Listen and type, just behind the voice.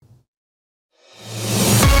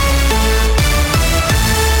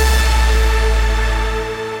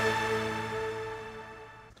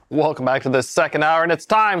Welcome back to this second hour, and it's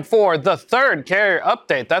time for the third carrier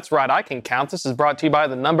update. That's right, I can count. This is brought to you by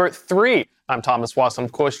the number 3. I'm Thomas Wasson,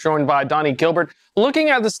 of course, joined by Donny Gilbert. Looking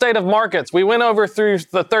at the state of markets, we went over through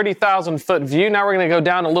the 30,000-foot view. Now we're going to go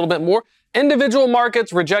down a little bit more. Individual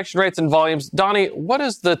markets, rejection rates, and volumes. Donny, what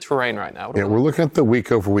is the terrain right now? We're looking at the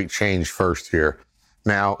week-over-week change first here.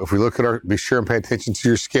 Now, if we look at be sure and pay attention to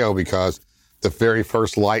your scale, because the very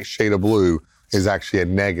first light shade of blue is actually a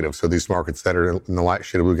negative. So these markets that are in the light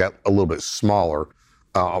shade of blue got a little bit smaller.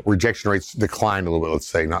 Rejection rates declined a little bit, let's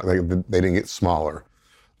say. They didn't get smaller.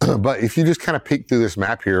 But if you just kind of peek through this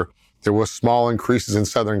map here, there was small increases in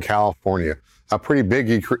Southern California. A pretty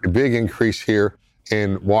big increase here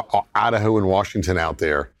in Idaho and Washington out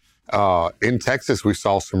there. In Texas, we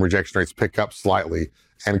saw some rejection rates pick up slightly.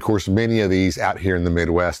 And of course, many of these out here in the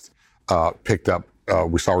Midwest picked up.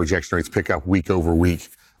 We saw rejection rates pick up week over week.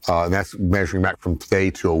 And that's measuring back from today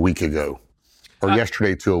to a week ago, or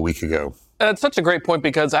yesterday to a week ago. That's such a great point,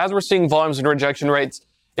 because as we're seeing volumes and rejection rates,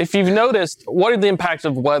 if you've noticed, what are the impacts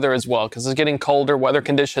of weather as well? Because it's getting colder, weather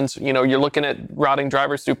conditions. You know, you're looking at routing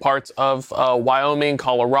drivers through parts of Wyoming,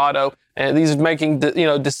 Colorado, and these are making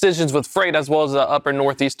decisions with freight as well as the upper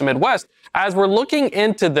Northeast and Midwest. As we're looking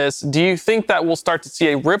into this, do you think that we'll start to see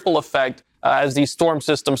a ripple effect as these storm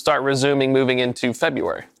systems start resuming moving into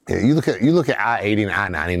February? Yeah, you look at I-80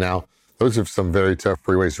 and I-90 now. Those are some very tough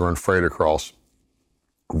freeways to run freight across.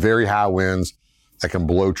 Very high winds that can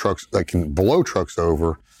blow trucks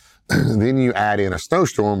over. Then you add in a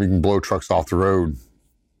snowstorm, you can blow trucks off the road.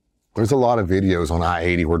 There's a lot of videos on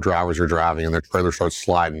I-80 where drivers are driving and their trailer starts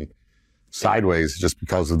sliding sideways just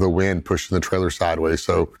because of the wind pushing the trailer sideways.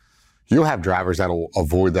 So you'll have drivers that'll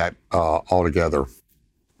avoid that altogether.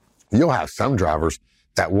 You'll have some drivers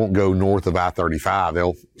that won't go north of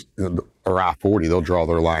I-35 or I-40. They'll draw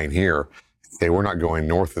their line here. We're not going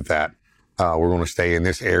north of that. We're going to stay in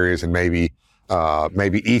this areas and maybe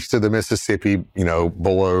east of the Mississippi,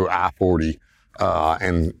 below I-40.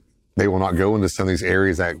 And they will not go into some of these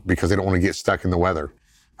areas because they don't want to get stuck in the weather.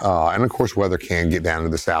 And of course, weather can get down to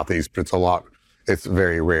the southeast, but it's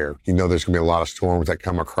very rare. There's going to be a lot of storms that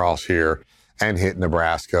come across here and hit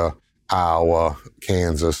Nebraska, Iowa,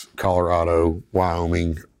 Kansas, Colorado,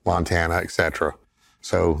 Wyoming, Montana, etc.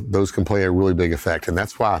 So those can play a really big effect. And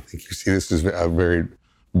that's why I think you see this is a very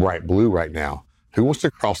bright blue right now. Who wants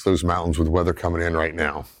to cross those mountains with weather coming in right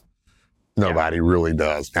now? Nobody really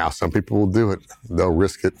does. Now, some people will do it. They'll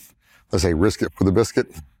risk it. Let's say risk it for the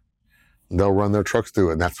biscuit. They'll run their trucks through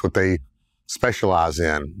it. And that's what they specialize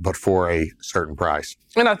in, but for a certain price.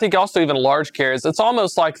 And I think also even large carriers, it's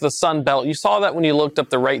almost like the Sun Belt. You saw that when you looked up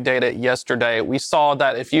the rate data yesterday. We saw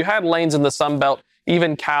that if you had lanes in the Sun Belt,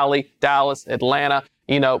 even Cali, Dallas, Atlanta,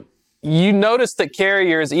 you notice that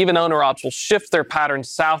carriers, even owner-ops, will shift their pattern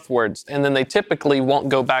southwards, and then they typically won't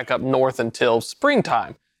go back up north until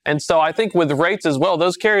springtime. And so I think with rates as well,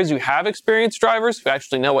 those carriers who have experienced drivers who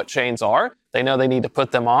actually know what chains are, they know they need to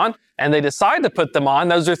put them on, and they decide to put them on.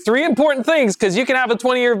 Those are 3 important things, because you can have a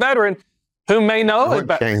 20-year veteran who may know it,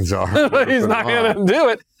 but chains are, but he's not going to do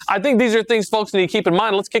it. I think these are things folks need to keep in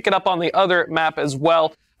mind. Let's kick it up on the other map as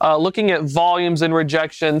well. Looking at volumes and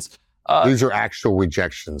rejections. These are actual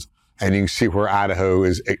rejections. And you can see where Idaho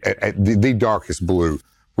is at the darkest blue.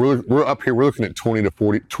 We're up here. We're looking at 20 to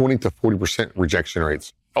 40% rejection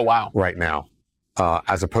rates. Oh, wow. Right now,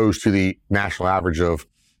 as opposed to the national average of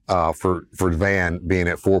for van being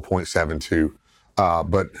at 4.72.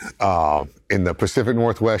 But in the Pacific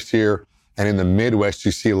Northwest here and in the Midwest,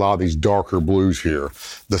 you see a lot of these darker blues here.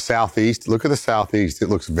 The Southeast, look at the Southeast. It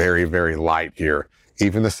looks very, very light here.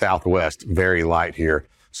 Even the Southwest, very light here.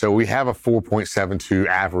 So we have a 4.72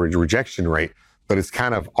 average rejection rate, but it's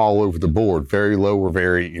kind of all over the board, very low or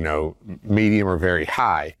very, medium or very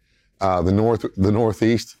high. The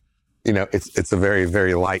Northeast, it's a very,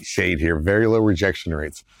 very light shade here, very low rejection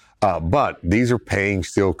rates. But these are paying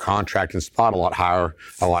still contract and spot a lot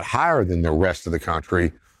higher than the rest of the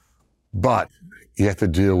country. But you have to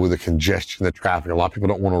deal with the congestion, the traffic. A lot of people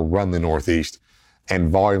don't want to run the Northeast, and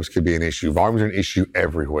volumes could be an issue. Volumes are an issue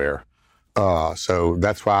everywhere. So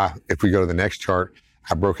that's why if we go to the next chart,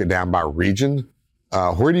 I broke it down by region.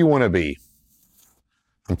 Where do you want to be?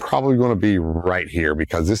 I'm probably going to be right here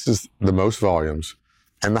because this is the most volumes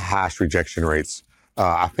and the highest rejection rates.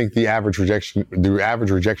 I think the average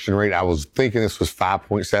rejection rate, I was thinking this was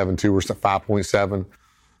 5.72 or 5.7,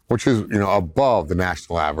 which is, above the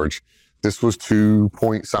national average. This was 2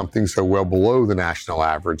 point something, so well below the national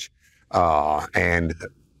average. And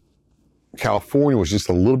California was just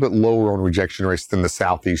a little bit lower on rejection rates than the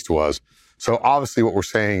Southeast was. So obviously what we're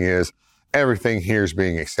saying is everything here is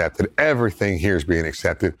being accepted. Everything here is being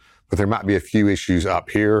accepted. but there might be a few issues up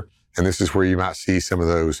here. And this is where you might see some of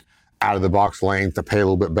those out of the box lanes to pay a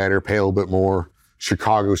little bit better, pay a little bit more.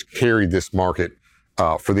 Chicago's carried this market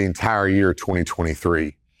for the entire year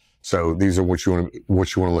 2023. So these are what you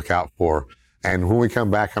want to look out for. And when we come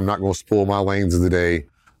back, I'm not going to spoil my lanes of the day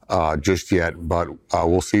just yet, but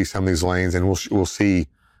we'll see some of these lanes, and we'll see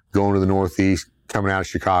going to the Northeast, coming out of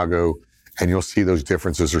Chicago, and you'll see those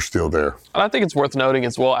differences are still there. And I think it's worth noting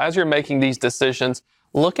as well, as you're making these decisions,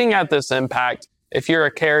 looking at this impact, if you're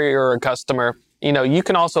a carrier or a customer, you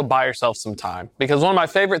can also buy yourself some time, because one of my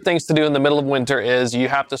favorite things to do in the middle of winter is you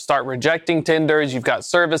have to start rejecting tenders. You've got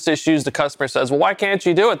service issues. The customer says, well, why can't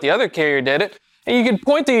you do it? The other carrier did it. And you can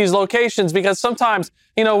point to these locations, because sometimes,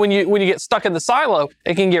 when you get stuck in the silo,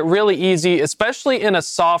 it can get really easy, especially in a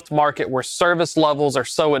soft market where service levels are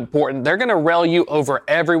so important. They're going to rail you over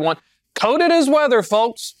everyone. Code it as weather,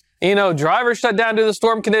 folks. Drivers shut down due to the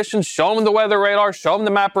storm conditions, show them the weather radar, show them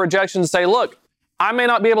the map of rejection, and say, look, I may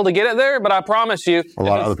not be able to get it there, but I promise you. A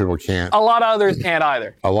lot of other people can't. A lot of others can't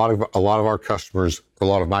either. A lot of our customers, a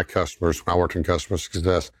lot of my customers, when I worked in customer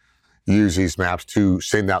success, use these maps to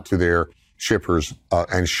send out to their shippers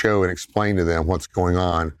and show and explain to them what's going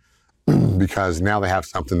on, because now they have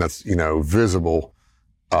something that's, visible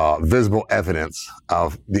evidence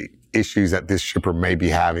of the issues that this shipper may be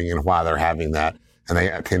having and why they're having that. And they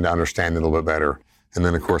tend to understand it a little bit better. And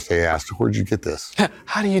then, of course, they ask, where'd you get this?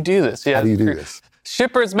 How do you do this? Yeah, how do you do this?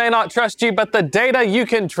 Shippers may not trust you, but the data you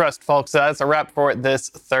can trust, folks. That's a wrap for this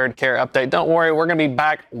third care update. Don't worry, we're going to be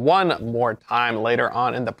back one more time later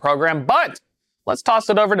on in the program. But let's toss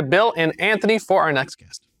it over to Bill and Anthony for our next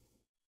guest.